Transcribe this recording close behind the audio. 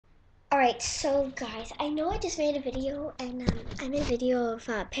Alright, so guys, I know I just made a video, and I made a video of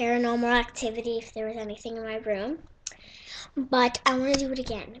paranormal activity if there was anything in my room. But I want to do it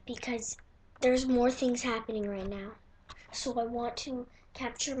again because there's more things happening right now. So I want to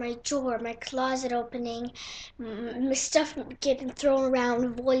capture my drawer, my closet opening, stuff getting thrown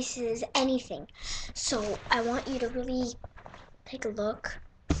around, voices, anything. So I want you to really take a look,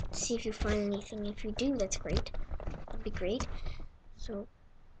 see if you find anything. If you do, that's great. That'd be great. So,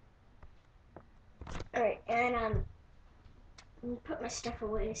 alright, and let me put my stuff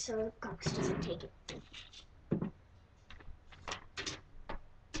away so the ghost doesn't take it.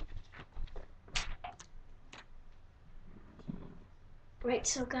 Right,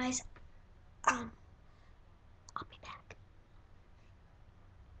 so guys, I'll be back.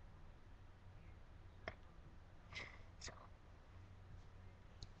 So.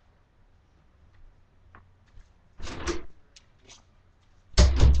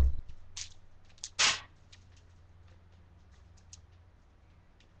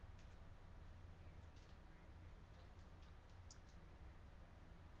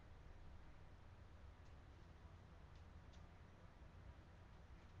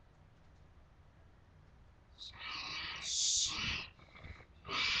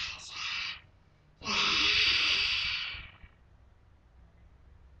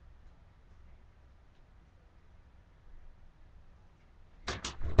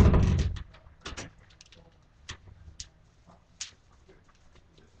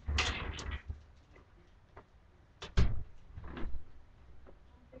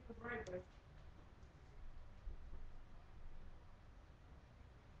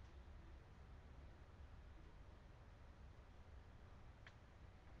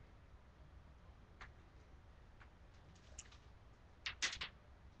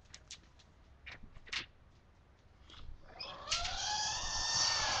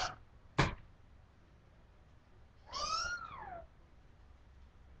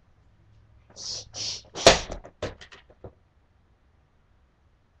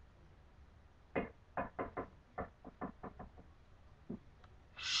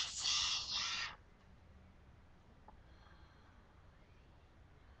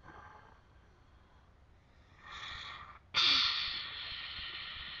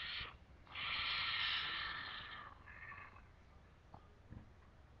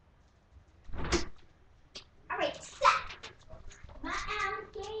 Alright, stop! My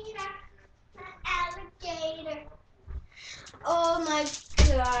alligator. Oh my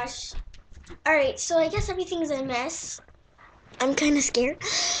gosh. Alright, so I guess everything's a mess. I'm kind of scared.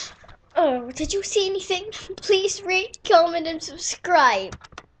 Oh, did you see anything? Please rate, comment, and subscribe.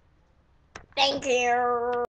 Thank you.